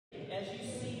as you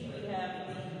see, we have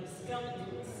the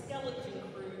skeleton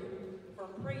crew for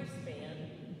praise band,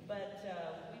 but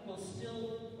we will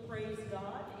still praise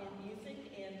God in music.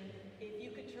 And if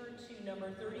you could turn to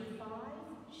number 35,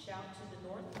 Shout to the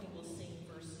North, we will sing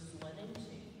verses 1 and 2.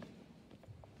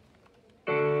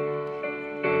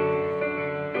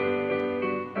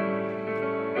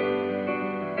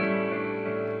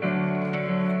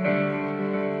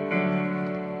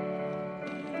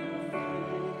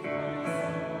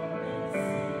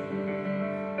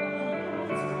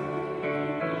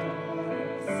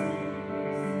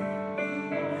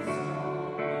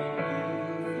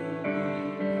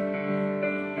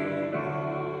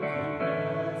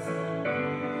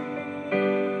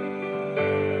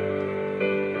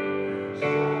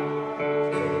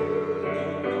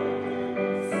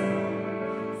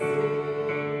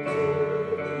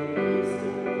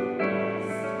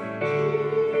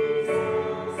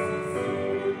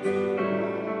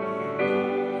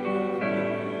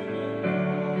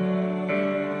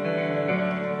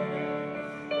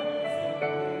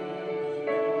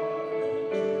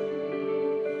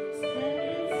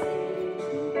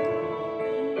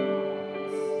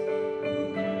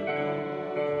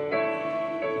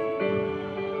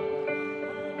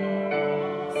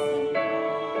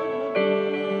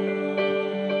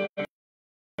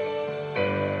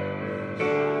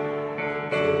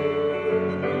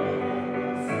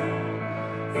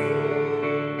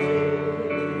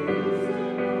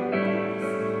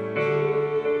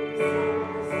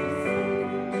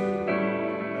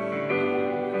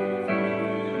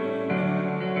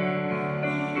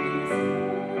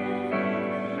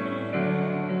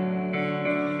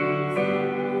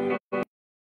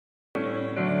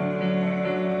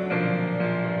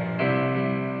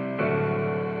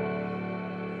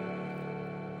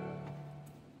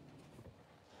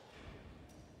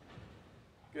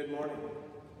 Good morning,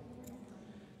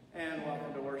 and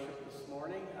welcome to worship this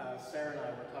morning. Sarah and I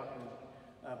were talking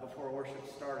before worship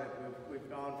started. We've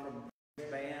gone from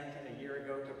praise band a year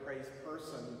ago to praise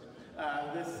person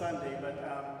this Sunday,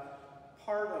 but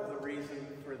part of the reason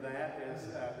for that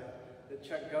is that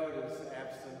Chuck Goad is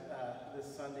absent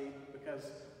this Sunday because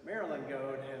Marilyn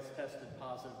Goad has tested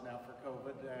positive now for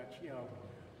COVID.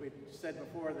 We said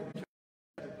before that Chuck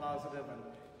tested positive, and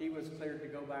he was cleared to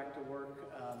go back to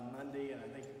work Monday, and I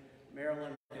think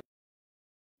Marilyn is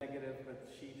negative, but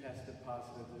she tested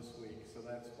positive this week, so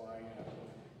that's why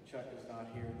Chuck is not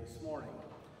here this morning.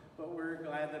 But we're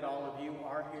glad that all of you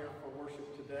are here for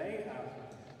worship today.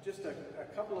 Just a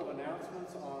couple of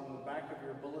announcements on the back of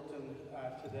your bulletin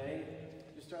today.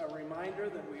 Just a reminder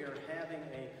that we are having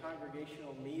a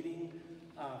congregational meeting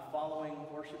following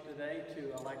worship today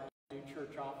to elect new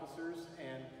church officers,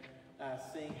 and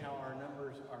seeing how our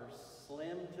numbers are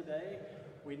slim today,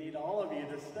 we need all of you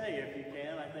to stay if you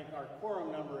can. I think our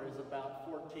quorum number is about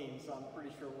 14, so I'm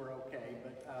pretty sure we're okay,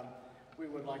 but we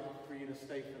would like for you to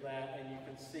stay for that. And you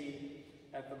can see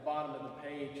at the bottom of the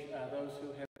page those who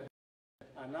have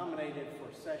been nominated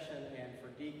for session and for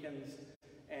deacons,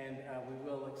 and we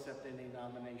will accept any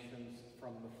nominations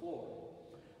from the floor.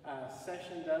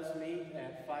 Session does meet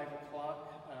at 5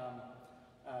 o'clock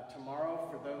tomorrow.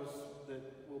 For those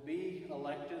that will be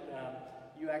elected,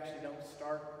 you actually don't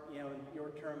start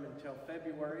your term until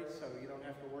February, so you don't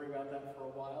have to worry about that for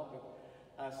a while, but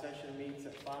session meets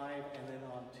at 5, and then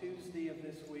on Tuesday of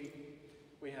this week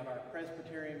we have our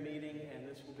Presbyterian meeting, and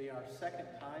this will be our second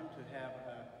time to have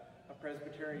a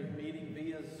Presbyterian meeting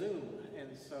via Zoom. And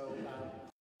so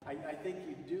I think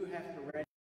you do have to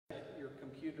register your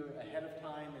computer ahead of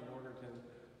time in order to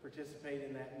participate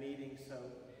in that meeting. So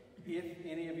if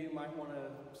any of you might want to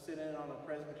sit in on a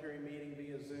Presbyterian meeting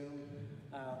via Zoom,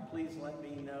 please let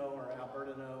me know or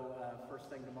Alberta know first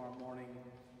thing tomorrow morning,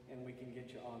 and we can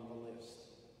get you on the list.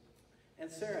 And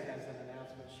Sarah has an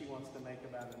announcement she wants to make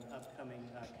about an upcoming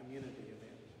community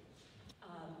event.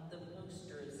 The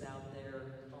poster is out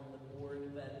there on the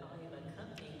board, but I am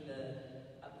accompanying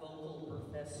a vocal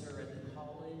professor at the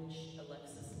college,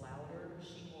 Alexis Louder.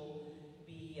 She will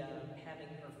be having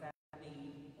her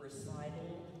faculty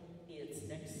recital. It's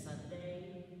next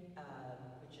Sunday,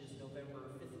 which is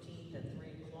November 15th at 3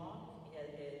 o'clock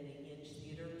in the Inch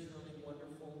Theater. It's really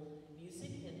wonderful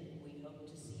music, and we hope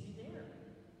to see you there.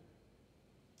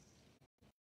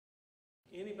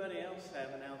 Anybody else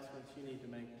have announcements you need to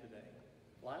make today?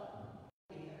 Lyle?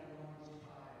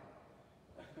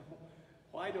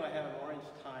 Why do I have an orange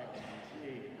tie on?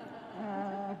 Gee.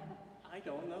 I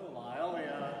don't know, Lyle.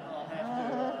 I'll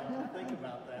have to think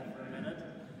about that for a minute.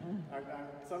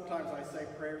 Sometimes I say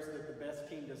prayers that the best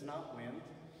team does not win,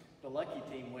 the lucky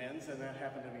team wins, and that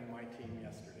happened to be my team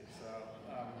yesterday, so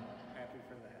I'm happy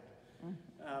for that.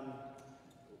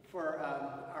 For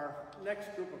our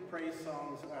next group of praise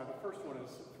songs, the first one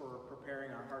is for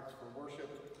preparing our hearts for worship.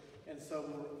 And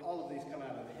so all of these come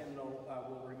out of the hymnal.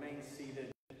 We'll remain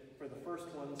seated. For the first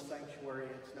one, Sanctuary,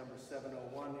 it's number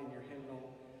 701 in your hymnal.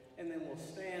 And then we'll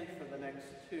stand for the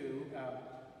next two.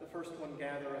 The first one,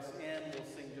 Gather Us In. We'll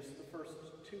sing just the first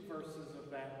two verses of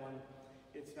that one.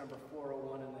 It's number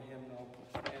 401 in the hymnal.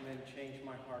 And then Change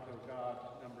My Heart, O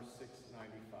God, number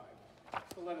 695.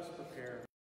 So let us prepare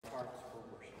our hearts for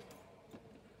worship.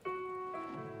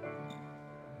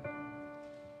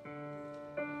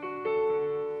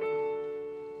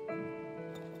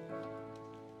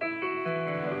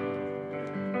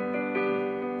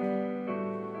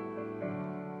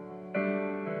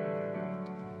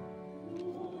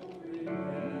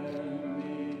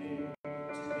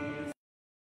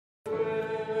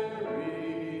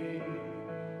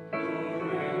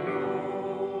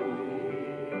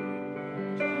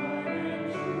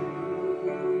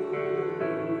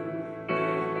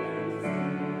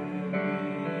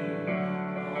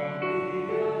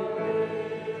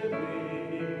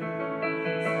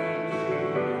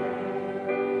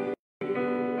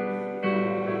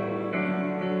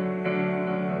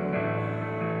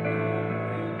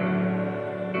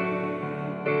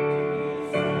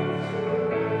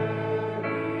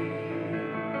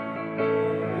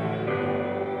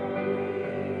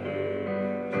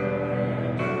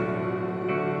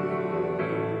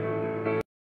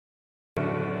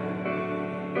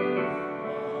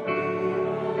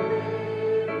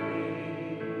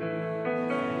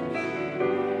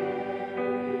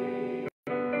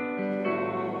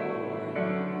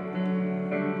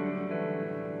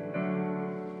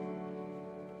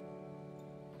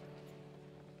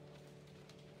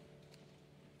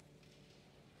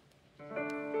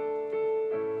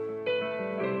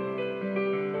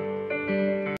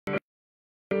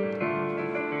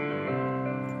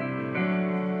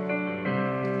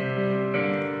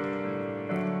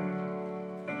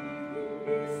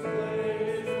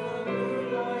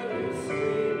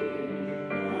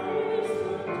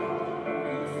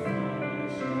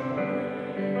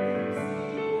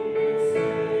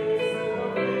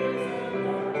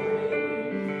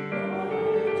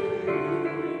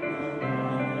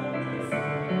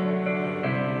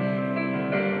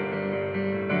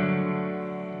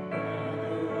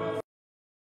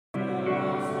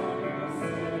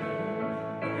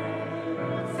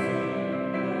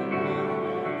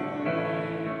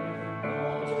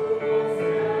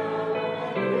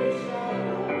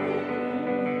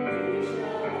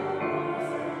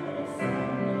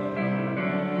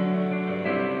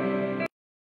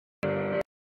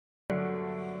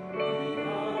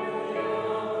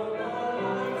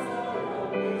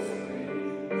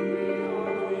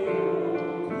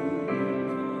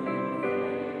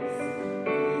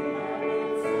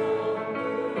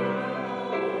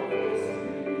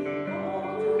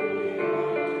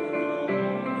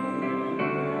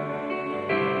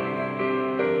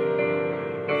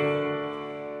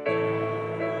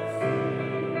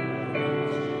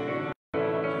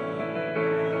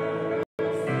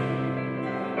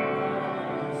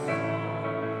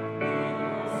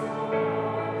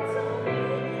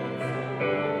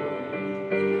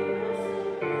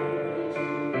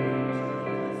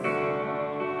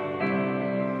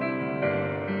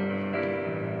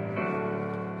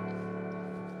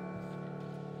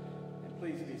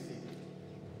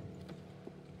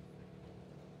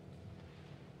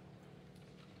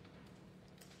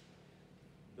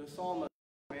 The psalmist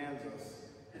commands us,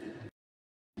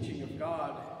 the teaching of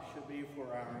God should be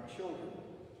for our children,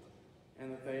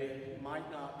 and that they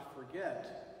might not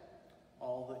forget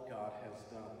all that God has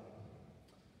done.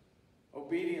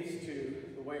 Obedience to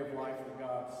the way of life that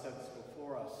God sets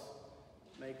before us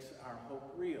makes our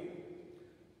hope real,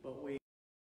 but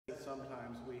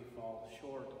sometimes we fall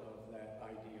short of that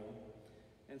ideal,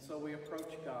 and so we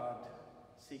approach God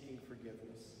seeking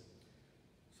forgiveness.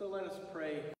 So let us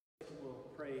pray. We'll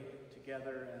pray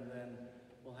together, and then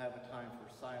we'll have a time for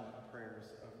silent prayers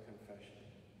of confession.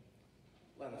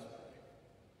 Let us pray.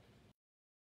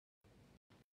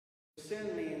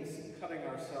 Sin means cutting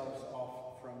ourselves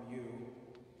off from you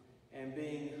and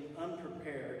being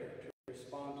unprepared to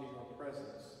respond to your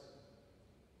presence.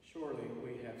 Surely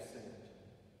we have sinned.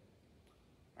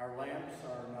 Our lamps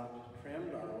are not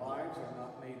trimmed, our lives are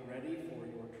not made ready for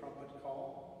your trumpet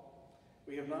call.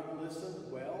 We have not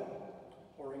listened well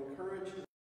or encouraged in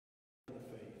the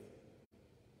faith.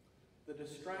 The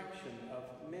distraction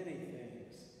of many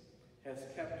things has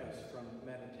kept us from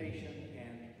meditation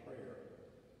and prayer.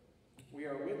 We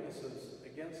are witnesses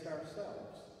against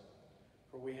ourselves,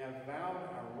 for we have vowed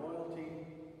our loyalty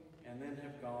and then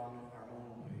have gone our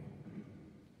own way.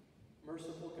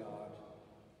 Merciful God,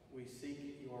 we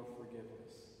seek your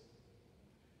forgiveness.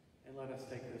 And let us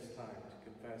take this time to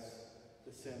confess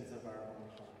the sins of our own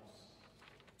hearts.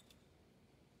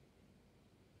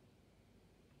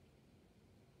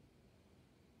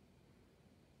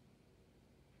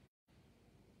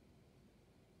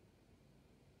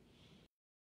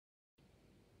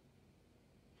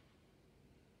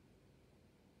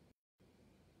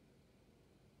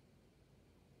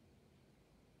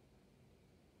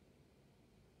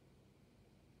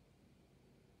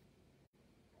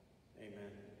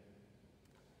 Amen.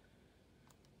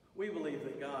 We believe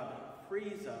that God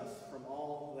frees us from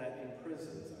all that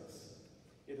imprisons us.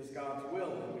 It is God's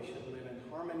will that we should live in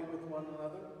harmony with one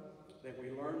another, that we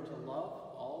learn to love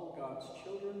all God's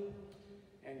children,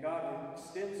 and God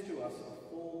extends to us a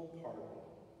full pardon.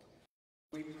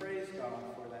 We praise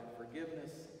God for that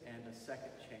forgiveness and a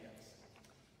second chance.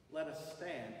 Let us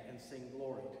stand and sing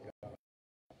glory to God.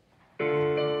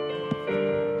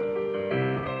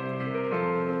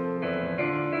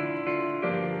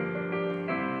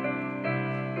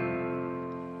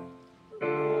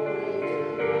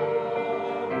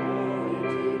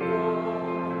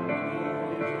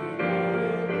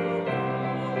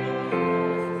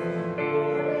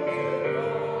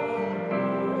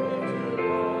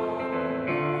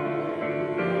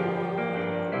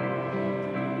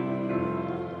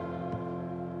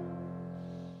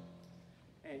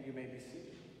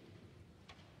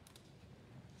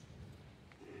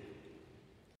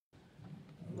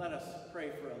 Let us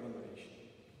pray for illumination.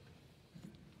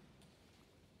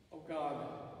 O God,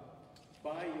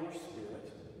 by your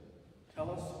Spirit, tell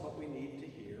us what we need to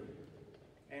hear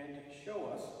and show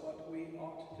us what we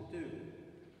ought to do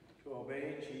to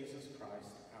obey Jesus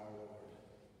Christ our Lord.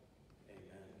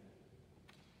 Amen.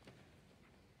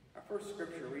 Our first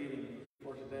scripture reading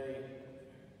for today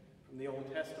from the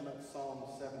Old Testament, Psalm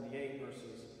 78,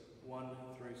 verses 1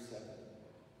 through 7.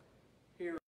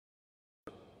 Hear,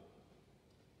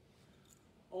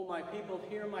 O my people,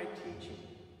 hear my teaching.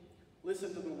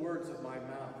 Listen to the words of my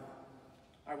mouth.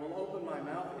 I will open my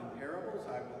mouth in parables.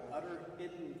 I will utter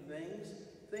hidden things,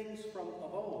 things from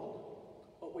of old,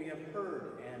 what we have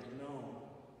heard and known,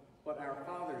 what our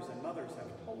fathers and mothers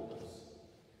have told us.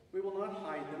 We will not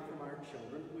hide them from our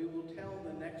children. We will tell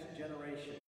the next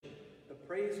generation the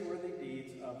praiseworthy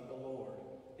deeds of the Lord,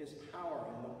 his power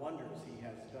and the wonders he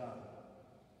has done.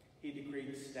 He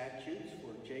decreed statutes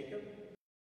for Jacob,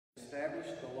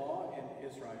 established the law in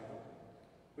Israel,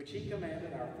 which he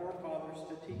commanded our forefathers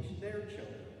to teach their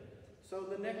children, so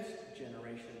the next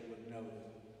generation would know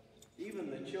them,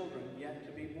 even the children yet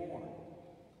to be born,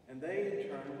 and they in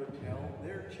turn would tell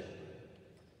their children.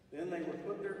 Then they would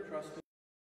put their trust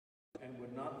in him and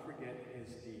would not forget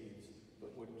his deeds,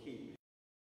 but would keep.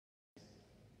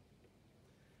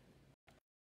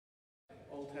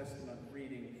 Old Testament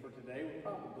reading for today. We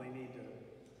probably need to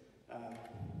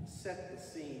set the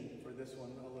scene for this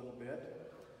one a little bit.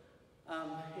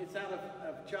 It's out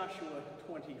of Joshua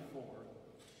 24.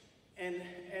 And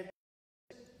at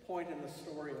this point in the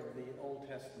story of the Old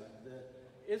Testament,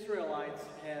 the Israelites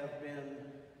have been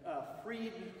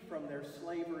freed from their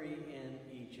slavery in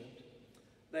Egypt.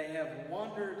 They have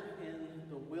wandered in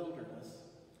the wilderness,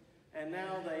 and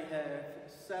now they have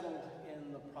settled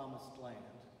in the promised land.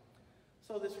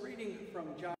 So this reading from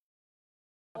Joshua,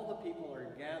 all the people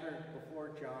are gathered before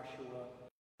Joshua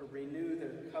to renew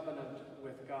their covenant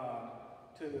with God,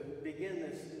 to begin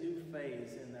this new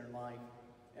phase in their life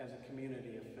as a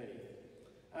community of faith.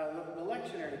 The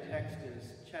lectionary text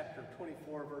is chapter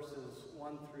 24, verses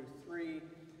 1 through 3,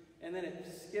 and then it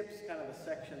skips kind of a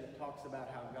section that talks about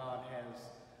how God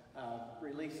has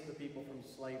released the people from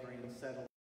slavery and settled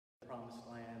in the promised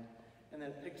land, and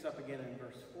then it picks up again in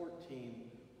verse 14,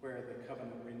 where the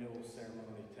covenant renewal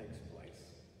ceremony takes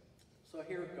place. So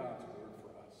here's God's word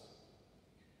for us.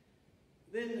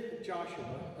 Then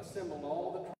Joshua assembled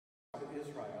all the tribes of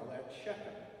Israel at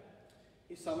Shepard.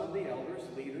 He summoned the elders,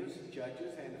 leaders,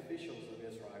 judges, and officials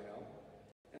of Israel,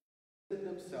 and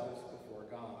presented themselves before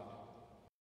God.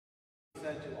 He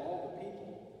said to all the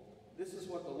people, "This is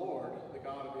what the Lord, the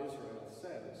God of Israel,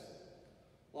 says.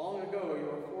 Long ago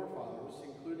your forefathers,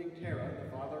 including Terah, the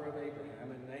father of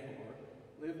Abraham, and Nahor,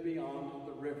 lived beyond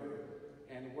the river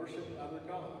and worshipped other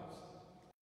gods.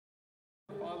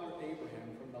 Your father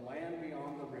Abraham from the land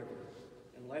beyond the river,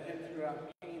 and led him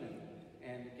throughout Canaan,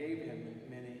 and gave him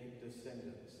many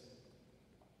descendants.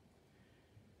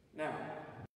 Now,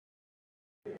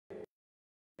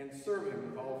 and serve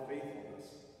him with all faithfulness.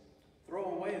 Throw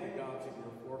away the gods of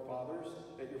your forefathers,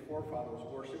 that your forefathers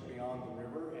worshipped beyond the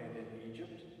river and in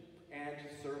Egypt, and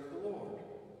serve the Lord.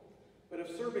 But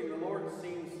if serving the Lord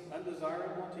seems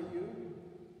undesirable to you,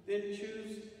 then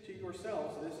choose to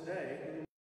yourselves this day whom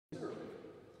you serve,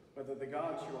 whether the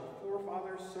gods your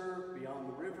forefathers served beyond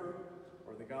the river,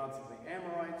 or the gods of the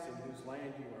Amorites in whose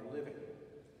land you are living.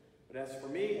 But as for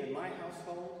me and my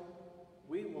household,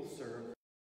 we will serve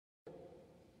the Lord."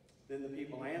 Then the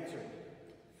people answered,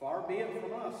 "Far be it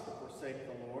from us to forsake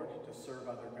the Lord, to serve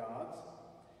other gods.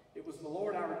 It was the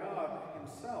Lord our God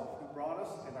himself who brought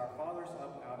us and our fathers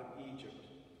up out of Egypt,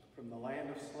 from the land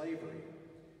of slavery,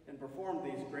 and performed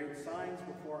these great signs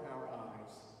before our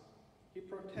eyes. He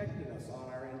protected us on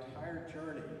our entire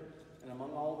journey and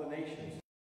among all the nations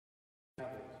we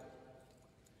traveled.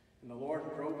 And the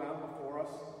Lord drove out before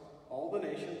us all the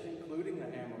nations, including the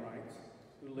Amorites,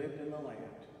 who lived in the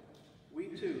land. We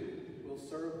too will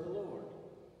serve the Lord,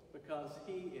 because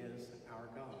he is our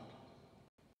God."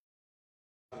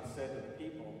 God said to the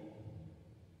people,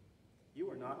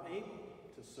 "You are not able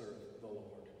to serve the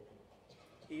Lord.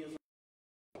 He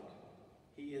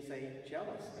is a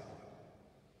jealous God.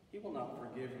 He will not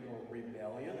forgive your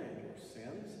rebellion and your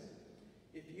sins.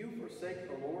 If you forsake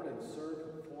the Lord and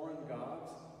serve foreign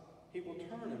gods, he will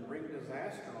turn and bring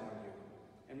disaster on you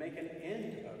and make an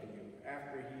end of you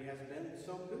after he has been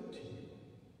so good to you."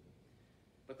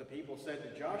 But the people said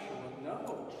to Joshua,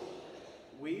 "No,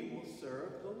 we will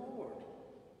serve the Lord."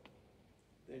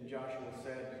 Then Joshua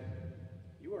said,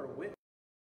 "You are witnesses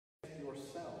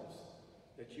yourselves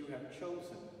that you have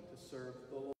chosen to serve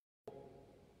the Lord."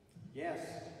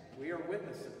 "Yes, we are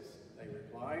witnesses," they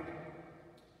replied.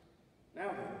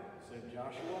 "Now then," said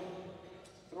Joshua,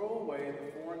 "throw away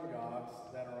the foreign gods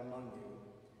that are among you,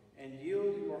 and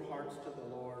yield your hearts to the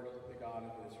Lord, the God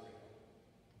of Israel."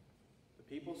 The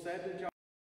people said to Joshua,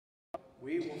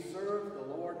 "We will serve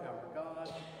the Lord our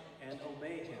God and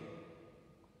obey him."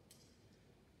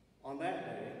 On that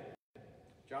day,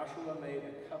 Joshua made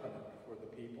a covenant for the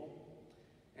people,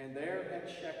 and there at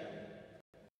Shepard,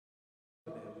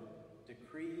 them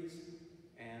decrees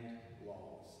and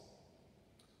laws.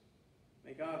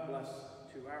 May God bless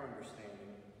to our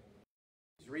understanding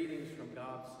these readings from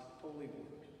God's holy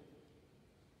word.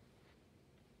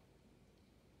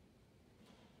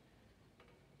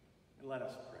 And let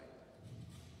us pray.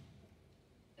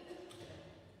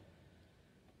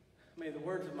 May the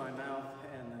words of my mouth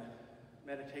and the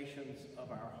meditations of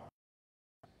our heart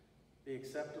be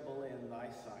acceptable in thy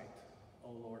sight, O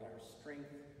Lord, our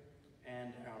strength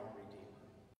and our Redeemer.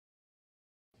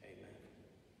 Amen.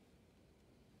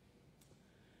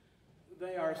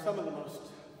 They are some of the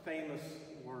most famous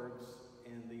words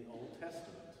in the Old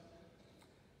Testament.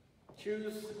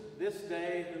 Choose this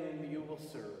day whom you will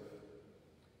serve.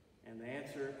 And the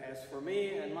answer, "As for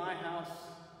me and my house,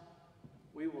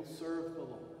 we will serve the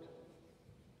Lord."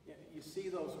 You see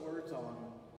those words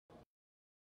on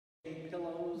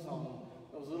pillows, on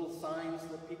those little signs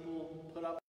that people put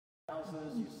up in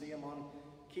houses. You see them on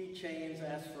keychains.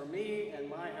 "As for me and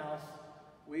my house,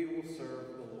 we will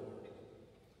serve the Lord."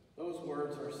 Those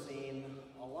words are seen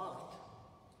a lot.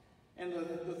 And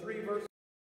the three verses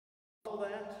follow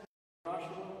that,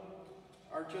 Joshua,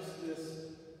 are just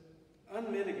this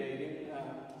unmitigating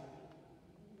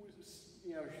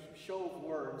show of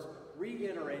words,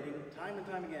 reiterating time and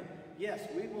time again, yes,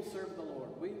 we will serve the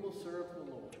Lord. We will serve the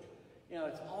Lord.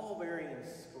 It's all very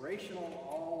inspirational,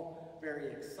 all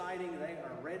very exciting. They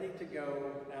are ready to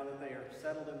go now that they are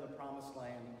settled in the promised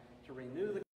land to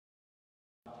renew the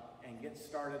and get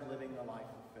started living the life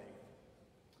of faith.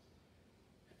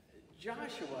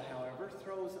 Joshua, however,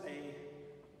 throws a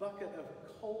bucket of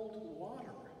cold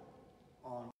water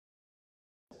on.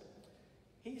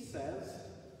 He says,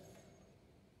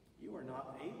 "You are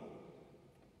not able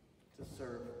to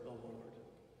serve the Lord.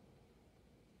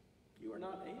 You are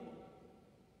not able."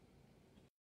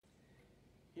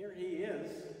 Here he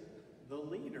is, the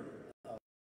leader of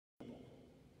the people.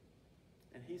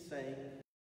 And he's saying,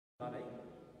 "Not able."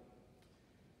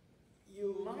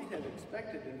 You might have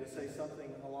expected him to say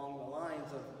something along the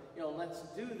lines of, "Let's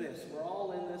do this. We're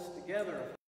all in this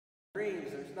together.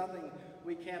 Dreams. There's nothing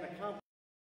we can't accomplish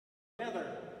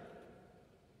together."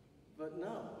 But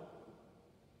no.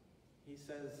 He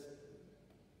says,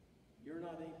 "You're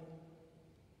not able."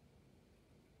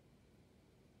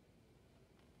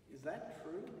 Is that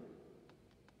true?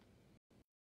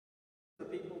 The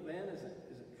people then, is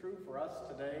it true for us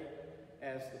today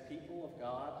as the people of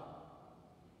God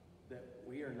that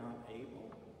we are not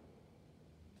able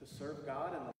to serve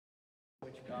God in the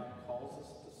way which God calls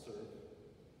us to serve?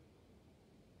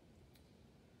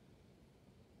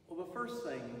 Well, the first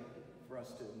thing for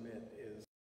us to admit is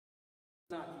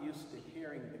we're not used to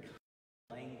hearing the kind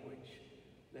of language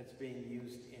that's being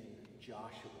used in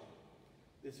Joshua.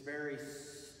 this very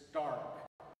stark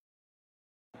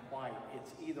white.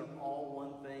 It's either all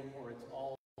one thing or it's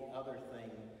all the other thing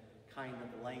kind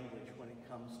of language when it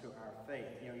comes to our faith.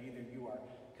 Either you are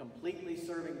completely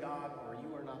serving God or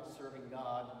you are not serving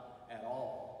God at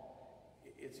all.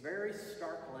 It's very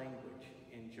stark language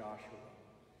in Joshua.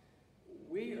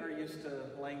 We are used to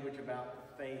language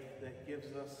about faith that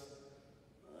gives us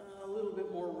a little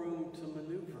bit more room to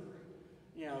maneuver,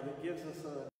 that gives us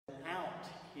an out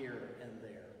here and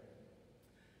there.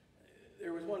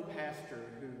 There was one pastor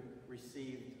who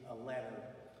received a letter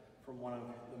from one of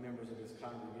the members of his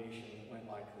congregation that went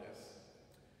like this.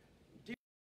 Dear,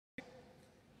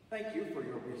 thank you for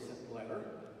your recent letter.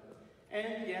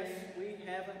 And yes, we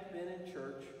haven't been in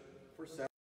church for several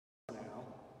years now,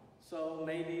 so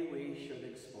maybe we should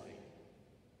explain.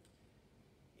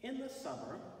 In the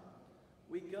summer,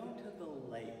 we go to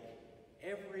the lake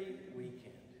every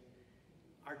weekend.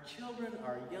 Our children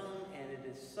are young, and it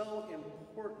is so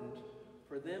important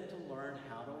for them to learn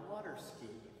how to water ski.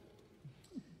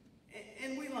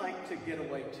 And we like to get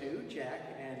away too,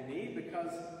 Jack and me,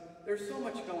 because there's so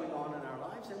much going on in our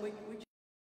lives, and we just...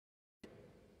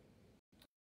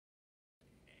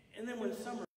 And then when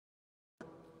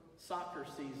soccer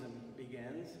season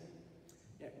begins,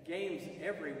 games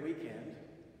every weekend,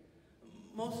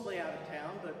 mostly out of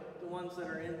town, but the ones that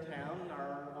are in town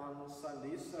are on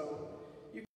Sundays, so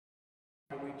we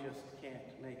just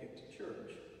can't make it to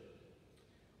church.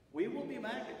 We will be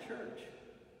back at church.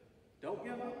 Don't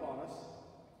give up on us.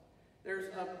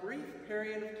 There's a brief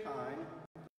period of time,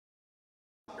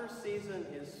 soccer season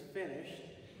is finished,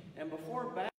 and before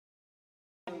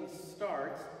basketball season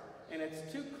starts, and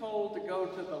it's too cold to go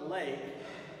to the lake,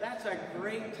 that's a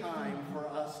great time for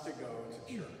us to go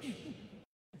to church.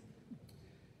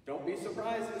 Don't be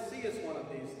surprised to see us one of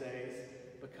these days,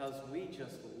 because we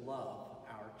just love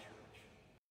our church.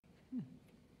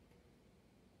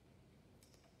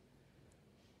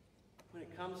 When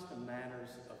it comes to matters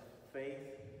of faith,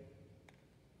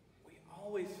 we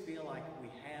always feel like we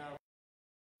have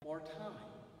more time.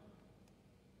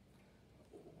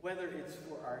 Whether it's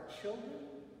for our children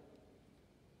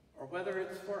or whether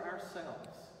it's for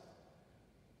ourselves,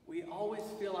 we always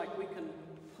feel like we can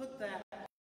put that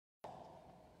off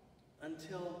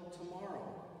until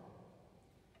tomorrow.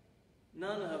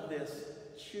 None of this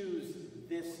choose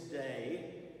this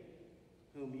day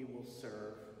whom you will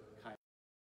serve kind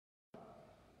of.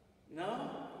 No,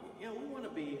 we want to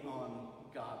be on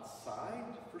God's side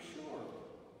for sure.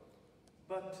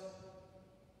 But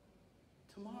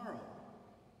tomorrow,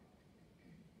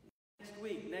 next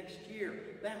week, next year,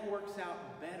 that works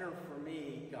out better for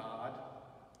me, God,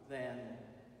 than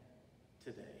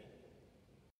today.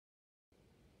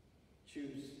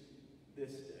 Choose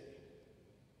this day.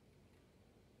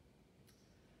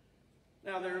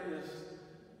 Now, there is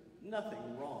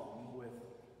nothing wrong with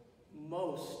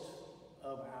most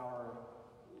of our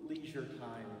leisure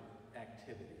time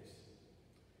activities,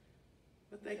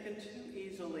 but they can too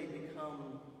easily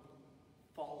become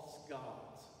false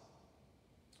gods.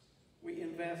 We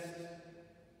invest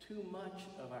too much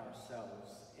of ourselves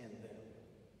in them,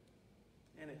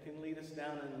 and it can lead us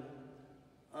down an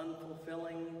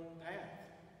unfulfilling path.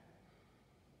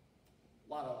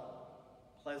 A lot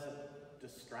of pleasant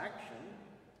distraction,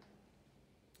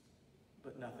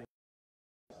 but nothing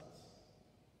else.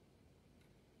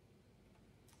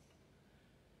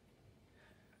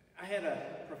 I had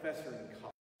a professor in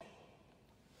college,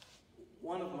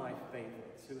 one of my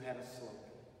favorites, who had a slogan.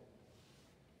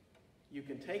 You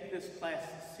can take this class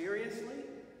seriously,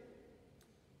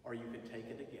 or you can take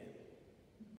it again.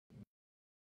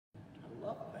 I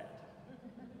love that.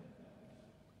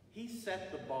 He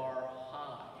set the bar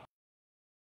high,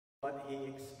 what he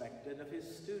expected of his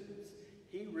students.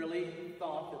 He really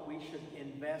thought that we should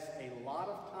invest a lot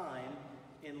of time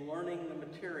in learning the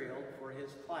material for his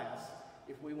class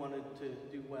if we wanted to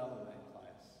do well in that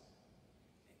class.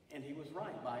 And he was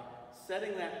right. By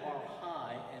setting that bar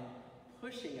high and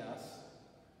pushing us,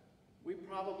 we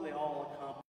probably all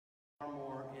accomplished far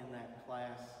more in that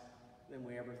class than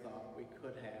we ever thought we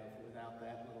could have without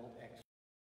that little extra.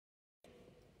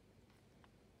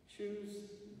 Choose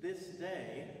this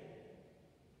day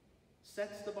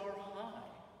sets the bar high.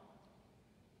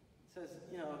 It says,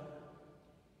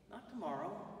 not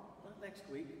tomorrow, not next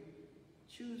week.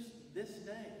 Choose this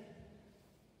day.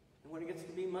 And when it gets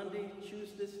to be Monday, choose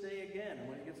this day again. And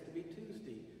when it gets to be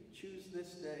Tuesday, choose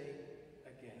this day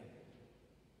again.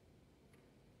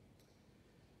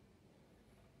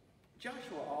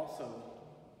 Joshua also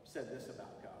said this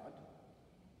about God.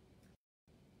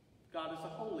 God is a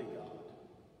holy God.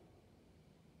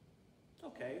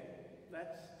 Okay,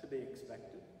 that's to be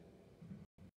expected.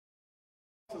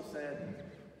 said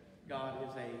God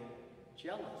is a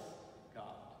jealous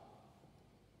God.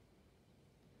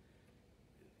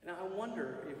 Now I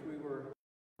wonder if we were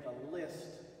a list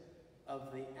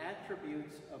of the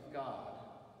attributes of God,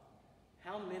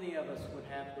 how many of us would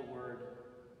have the word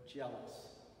jealous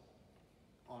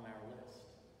on our list?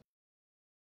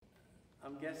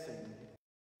 I'm guessing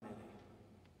many.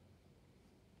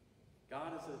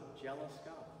 God is a jealous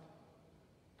God.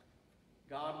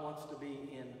 God wants to be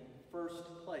in first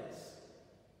place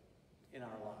in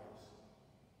our lives.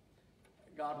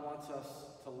 God wants us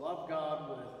to love God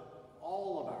with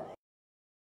all of our heart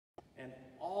and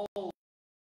all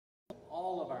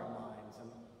of our minds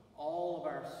and all of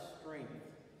our strength.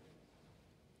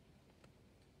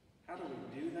 How do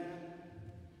we do that?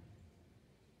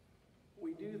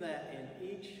 We do that in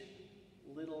each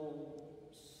little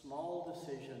small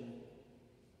decision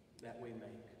that we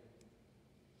make.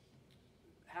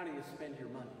 How do you spend your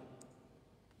money?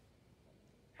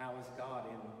 How is God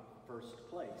in first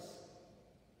place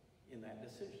in that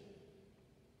decision?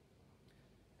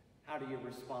 How do you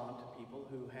respond to people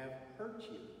who have hurt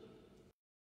you?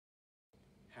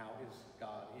 How is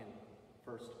God in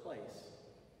first place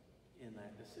in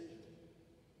that decision?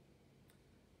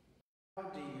 How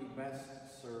do you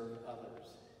best serve others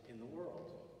in the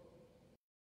world?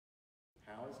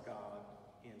 How is God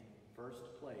in first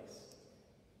place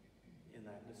in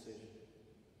that decision?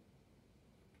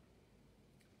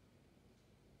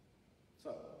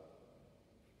 So,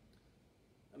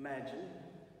 imagine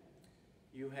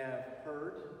you have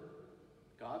heard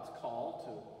God's call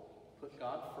to put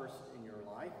God first in your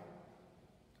life,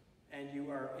 and you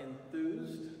are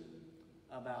enthused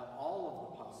about all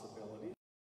of the possibilities.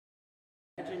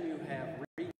 Imagine you have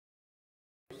reached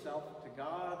yourself to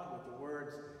God with the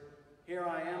words, "Here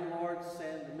I am, Lord,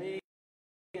 send me.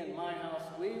 In my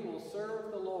house we will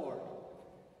serve the Lord."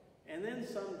 And then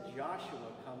some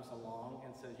Joshua comes along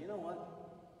and says, "You know what?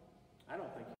 I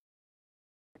don't think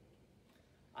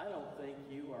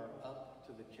you are up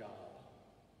to the job."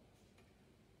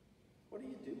 What do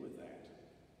you do with that?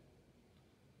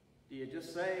 Do you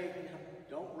just say,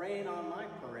 "Don't rain on my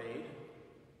parade,"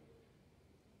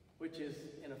 which is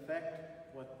in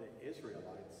effect what the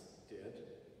Israelites did?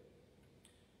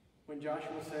 When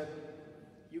Joshua said,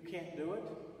 "You can't do it,"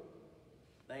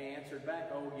 they answered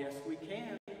back, "Oh, yes, we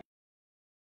can.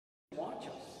 Watch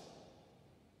us."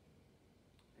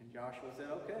 And Joshua said,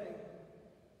 "Okay,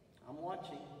 I'm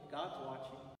watching. God's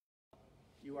watching.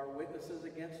 You are witnesses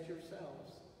against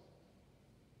yourselves."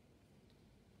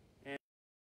 And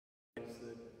it was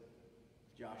that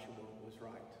Joshua was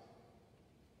right.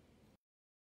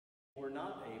 We're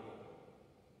not able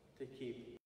to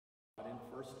keep God in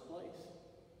first place.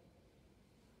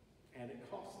 And it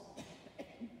costs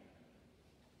them.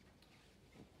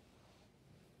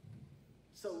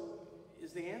 So,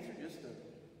 is the answer just to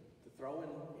throw in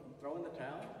the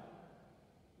towel?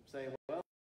 Say, "Well,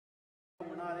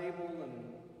 we're not able,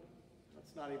 and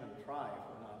let's not even try if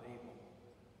we're not able"?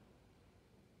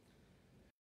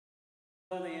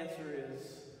 Well, the answer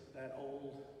is that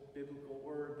old biblical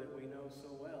word that we know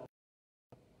so well: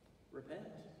 repent.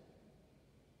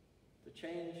 To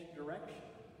change direction.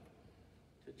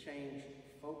 To change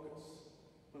focus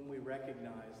when we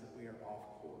recognize that we are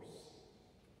off course.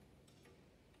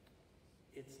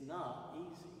 It's not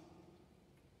easy.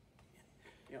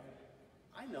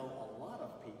 I know a lot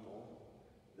of people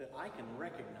that I can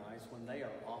recognize when they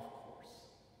are off course.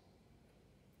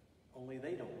 Only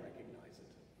they don't recognize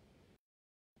it.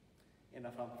 And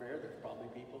if I'm fair, there's probably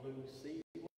people who see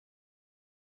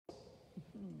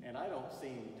and I don't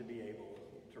seem to be able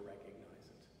to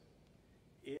recognize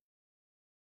it. It's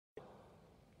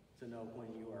to know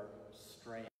when you are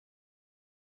straying.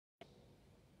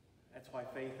 That's why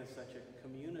faith is such a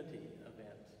community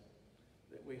event,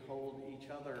 that we hold each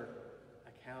other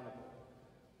accountable.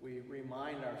 We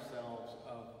remind ourselves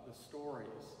of the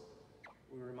stories.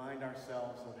 We remind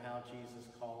ourselves of how Jesus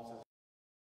calls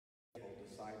us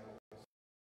disciples,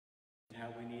 and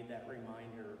how we need that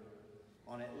reminder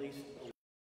on at least a week,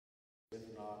 if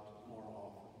not more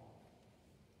often.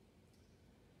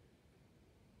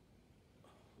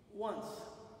 Once,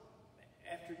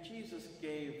 after Jesus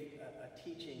gave a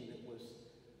teaching that was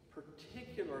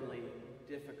particularly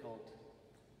difficult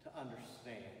to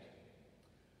understand,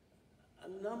 a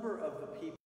number of the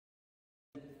people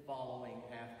following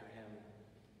after him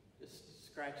just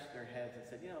scratched their heads and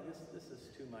said, this is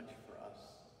too much for us.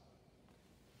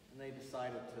 And they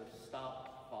decided to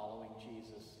stop following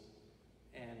Jesus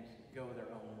and go their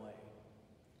own way.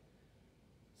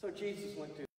 So Jesus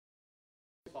went to his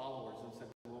followers and said,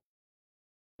 "Well,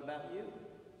 what about you?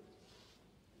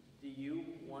 Do you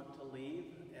want to leave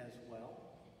as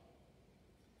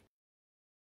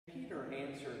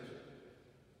answered,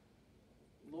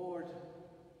 "Lord,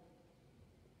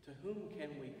 to whom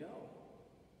can we go?"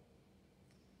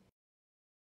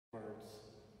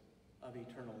 Words of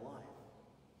eternal life.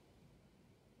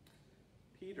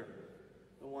 Peter,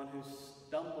 the one who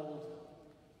stumbled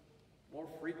more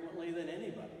frequently than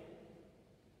anybody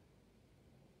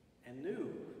and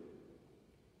knew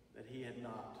that he had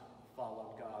not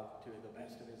followed God to the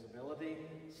best of his ability,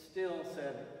 still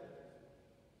said,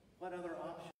 "What other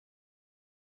option?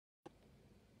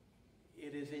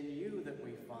 It is in you that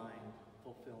we find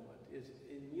fulfillment. It is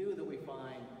in you that we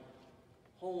find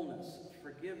wholeness,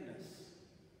 forgiveness,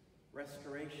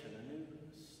 restoration, a new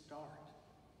start.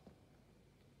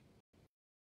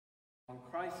 On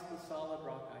Christ the solid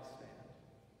rock I stand.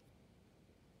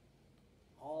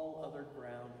 All other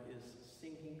ground is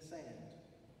sinking sand."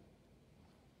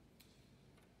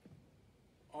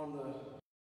 On the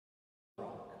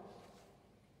rock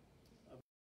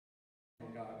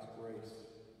of God's grace,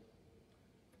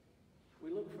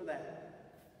 we look for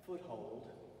that foothold,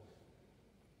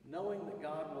 knowing that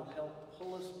God will help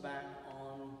pull us back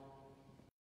on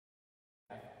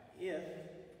if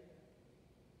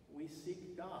we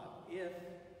seek God, if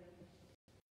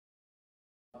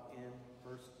in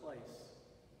first place.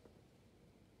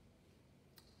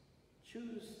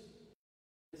 Choose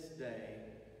this day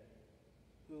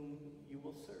whom you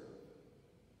will serve.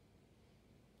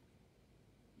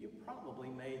 You probably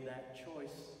made that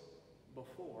choice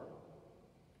before.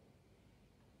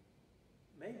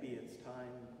 Maybe it's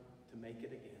time to make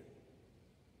it again.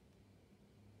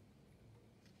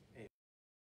 Amen.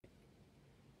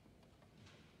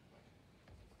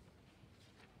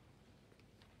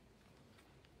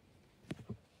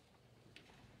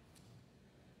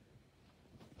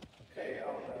 Okay,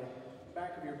 on the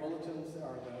back of your bulletins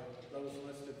are those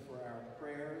listed for our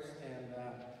prayers, and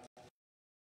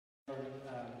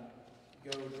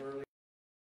goes early.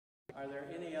 Are there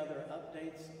any other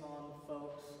updates on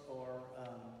folks or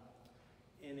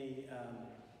any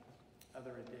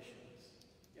other additions?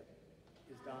 Yep.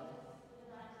 Is Don?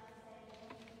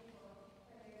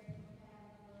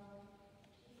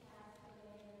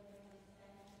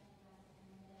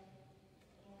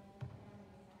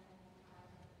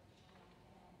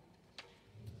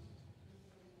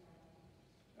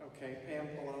 Okay, Pam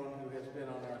Pallone, who has been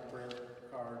on our prayer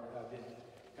card, did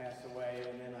pass away,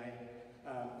 and then I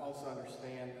also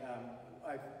understand,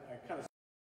 I kind of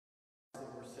that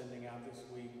we're sending out this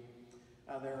week.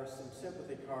 There are some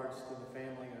sympathy cards to the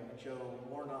family of Joe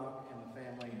Warnock and the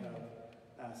family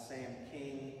of Sam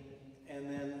King, and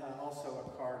then also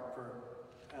a card for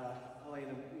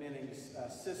Helena Minning's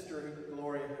sister,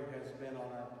 Gloria, who has been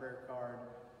on our prayer card,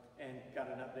 and got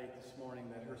an update this morning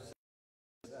that her sister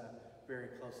is very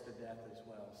close to death as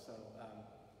well. So,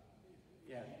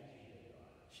 yeah,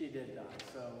 she did die.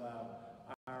 So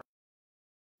our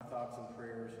thoughts and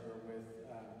prayers are with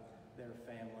their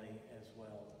family as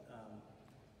well.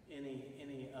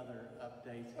 Any other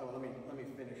updates? Oh, let me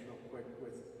finish real quick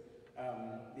with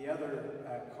the other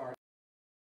card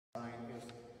is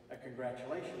a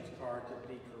congratulations card to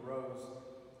Deetra Rose,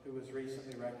 who was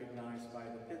recently recognized by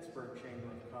the Pittsburgh Chamber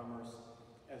of Commerce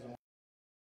as a.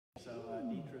 So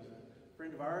Deetra's a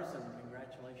friend of ours, and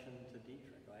congratulations to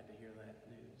Deetra. Glad to hear that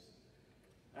news.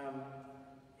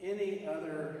 Any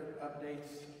other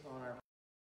updates on our?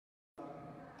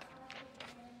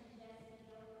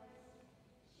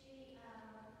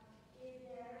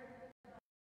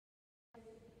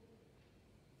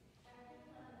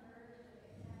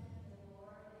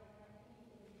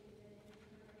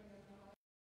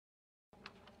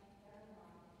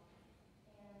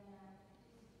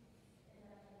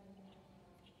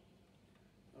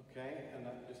 Okay, and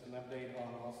just an update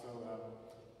on also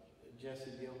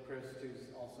Jesse Gilchrist, who's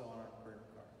also on our prayer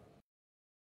card.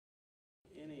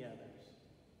 Any others?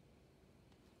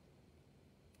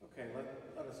 Okay,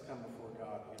 let us come before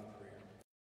God in prayer.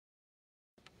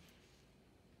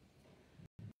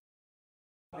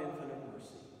 God of infinite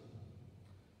mercy,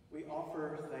 we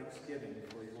offer thanksgiving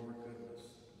for your goodness.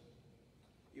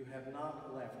 You have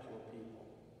not left your people.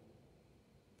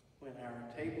 When our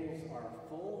tables are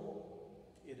full,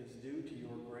 it is due to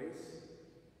your grace,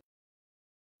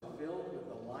 filled with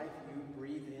the life you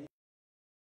breathe in.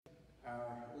 Our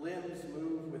limbs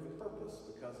move with purpose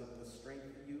because of the strength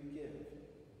you give.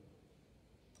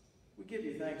 We give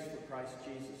you thanks for Christ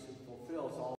Jesus, who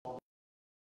fulfills all.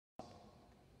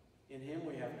 In him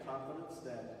we have confidence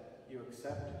that you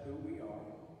accept who we are.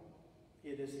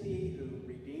 It is he who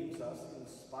redeems us in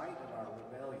spite of our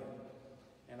rebellion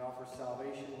and offers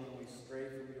salvation when we stray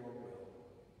from your will.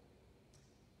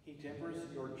 He tempers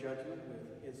your judgment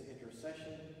with his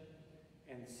intercession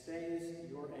and stays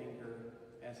your anger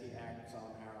as he acts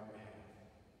on our behalf.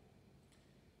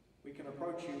 We can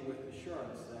approach you with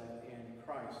assurance that in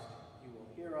Christ you will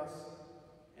hear us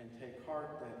and take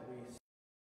heart that we seek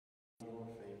your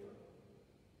favor.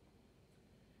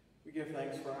 We give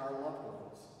thanks for our loved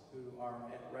ones who are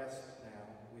at rest now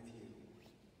with you.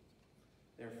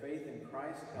 Their faith in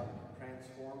Christ helped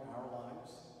transform our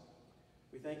lives.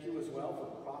 We thank you as well for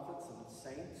the prophets and the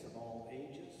saints of all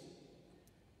ages.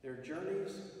 Their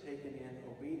journeys taken in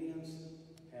obedience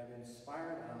have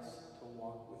inspired us to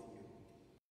walk with you.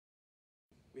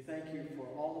 We thank you for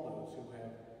all those who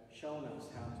have shown us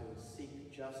how to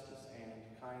seek justice and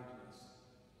kindness.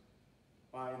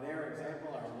 By their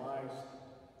example, our lives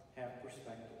have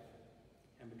perspective,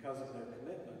 and because of their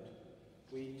commitment,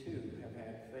 we too have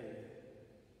had faith.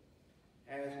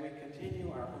 As we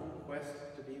continue our own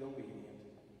quest to be obedient,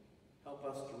 help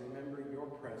us to remember your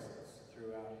presence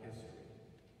throughout history.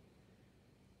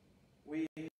 We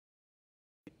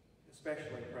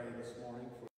especially pray this morning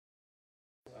for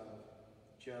the of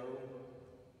Joe,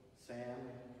 Sam,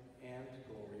 and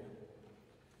Gloria.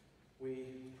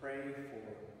 We pray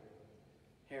for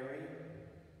Harry,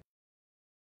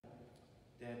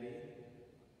 Debbie,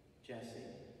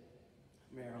 Jesse,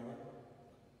 Marilyn,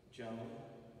 Joan,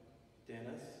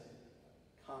 Dennis,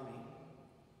 Connie,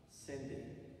 Cindy,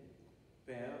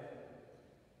 Bev.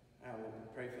 I will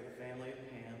pray for the family of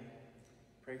Pam.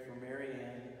 Pray for Mary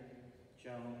Ann,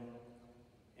 Joan,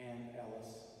 and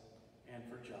Ellis, and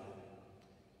for John.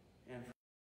 And for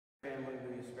the family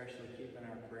we especially keep in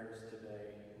our prayers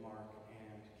today, Mark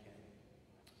and Ken.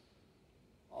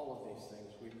 All of these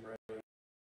things we pray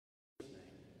in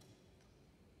Jesus'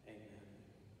 name.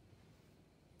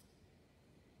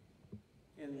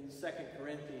 Amen. In 2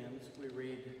 Corinthians, we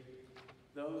read,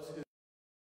 "Those who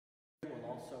will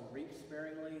also reap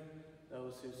sparingly,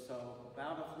 those who sow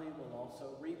bountifully will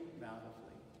also reap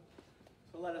bountifully."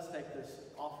 So let us take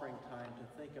this offering time to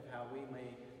think of how we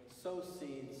may sow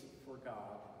seeds for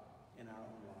God in our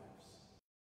own lives.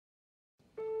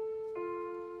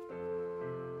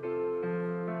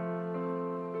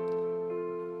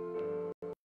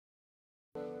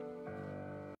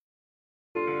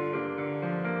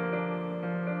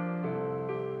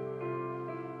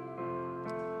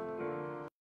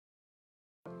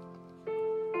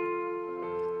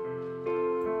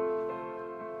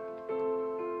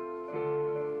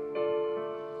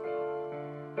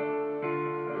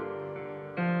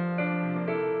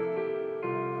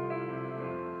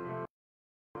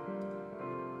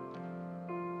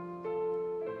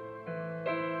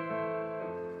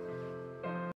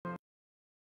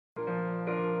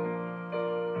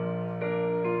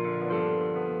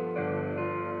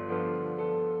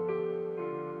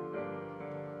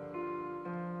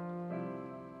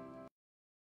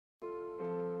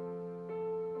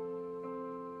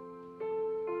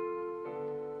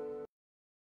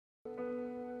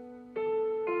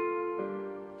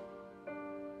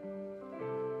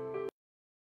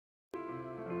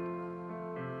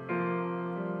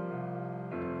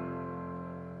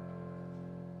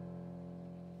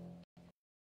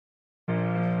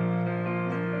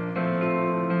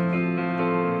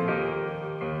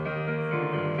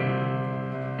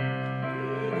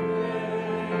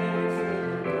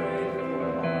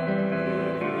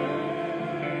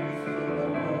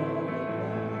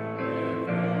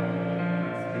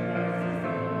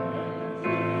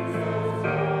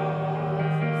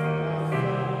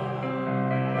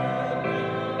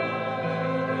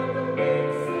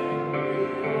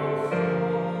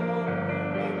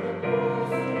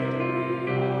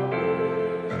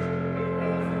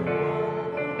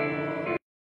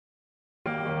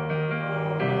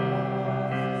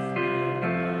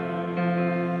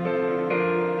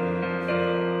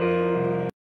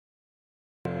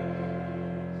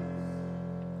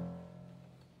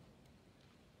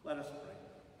 Let us pray.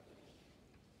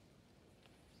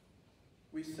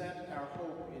 We set our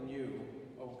hope in you,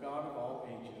 O God of all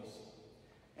ages,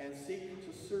 and seek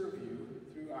to serve you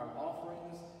through our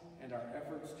offerings and our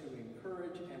efforts to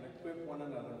encourage and equip one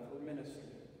another for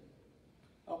ministry.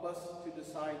 Help us to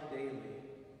decide daily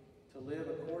to live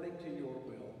according to your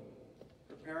will,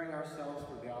 preparing ourselves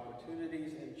for the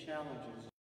opportunities and challenges.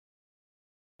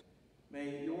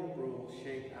 May your rule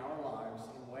shape our lives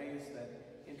in ways that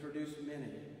introduce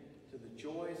many to the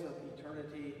joys of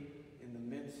eternity in the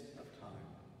midst of time.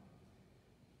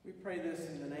 We pray this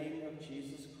in the name of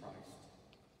Jesus Christ,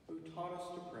 who taught us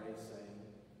to pray, saying,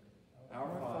 Our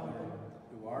Father,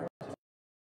 who art in heaven,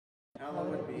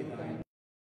 hallowed be thy name.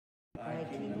 Thy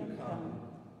kingdom come,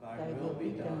 thy will be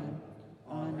done,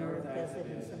 on earth as it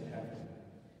is in heaven.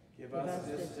 Give us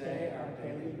this day our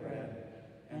daily bread,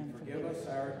 And forgive us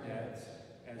our debts,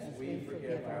 as we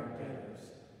forgive our debtors.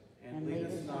 And lead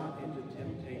us not into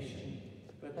temptation,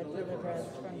 but deliver us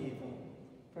from evil.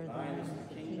 For thine is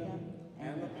the kingdom,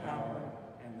 and the power,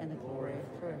 and the glory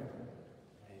forever.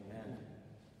 Amen.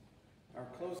 Our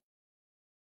closing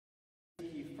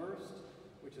Ye First,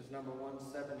 which is number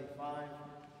 175,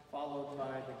 followed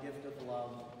by the Gift of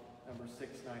Love, number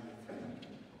 693.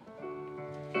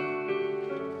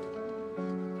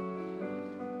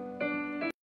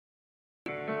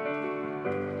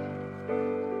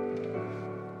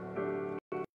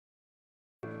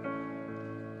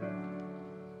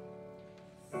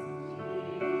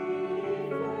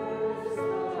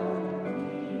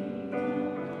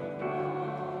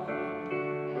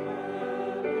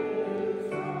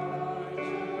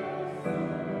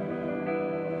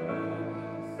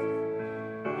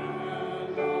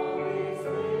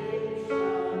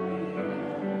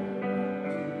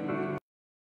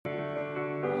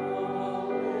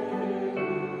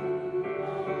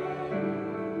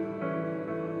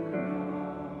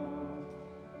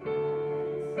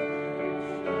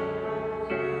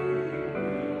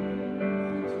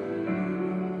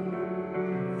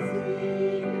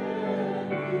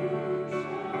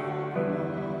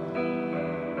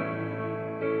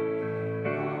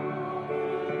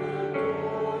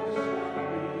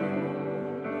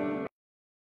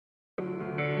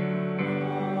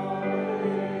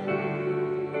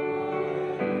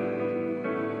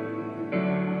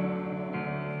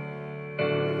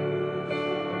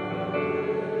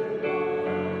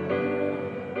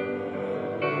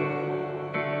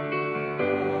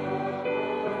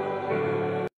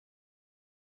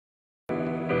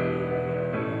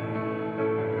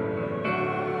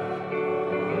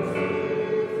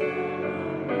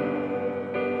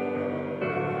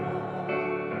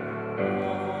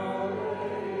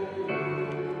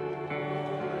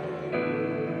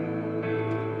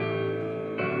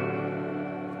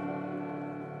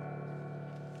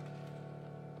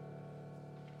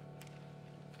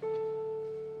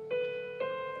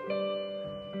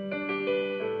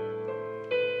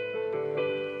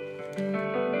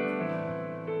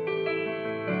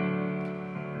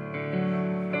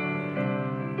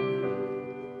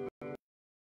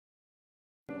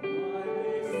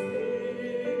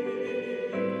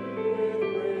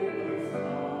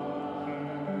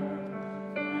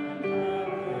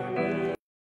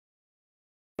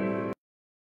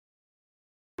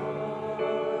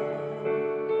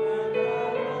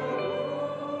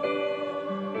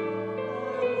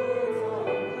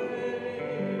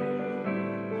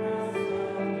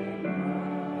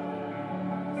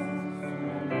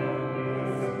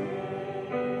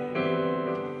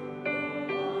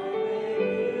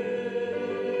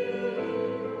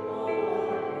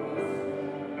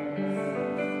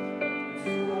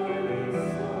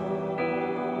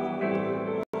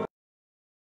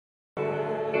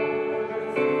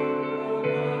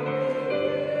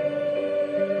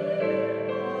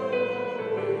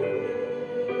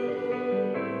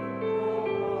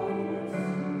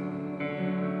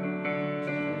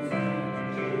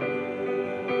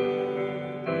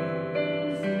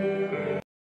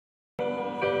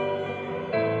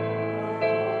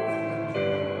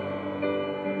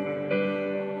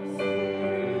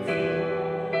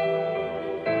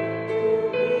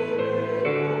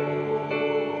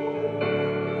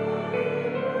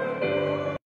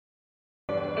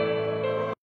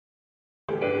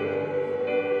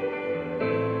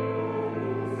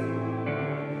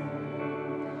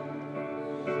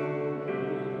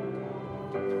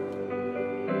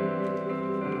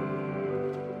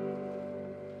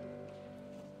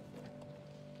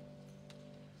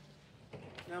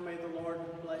 Now may the Lord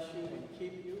bless you and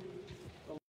keep you.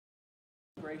 The Lord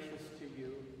be gracious to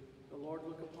you. The Lord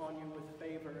look upon you with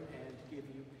favor and give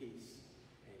you peace.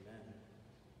 Amen.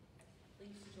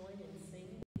 Please join in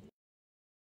singing.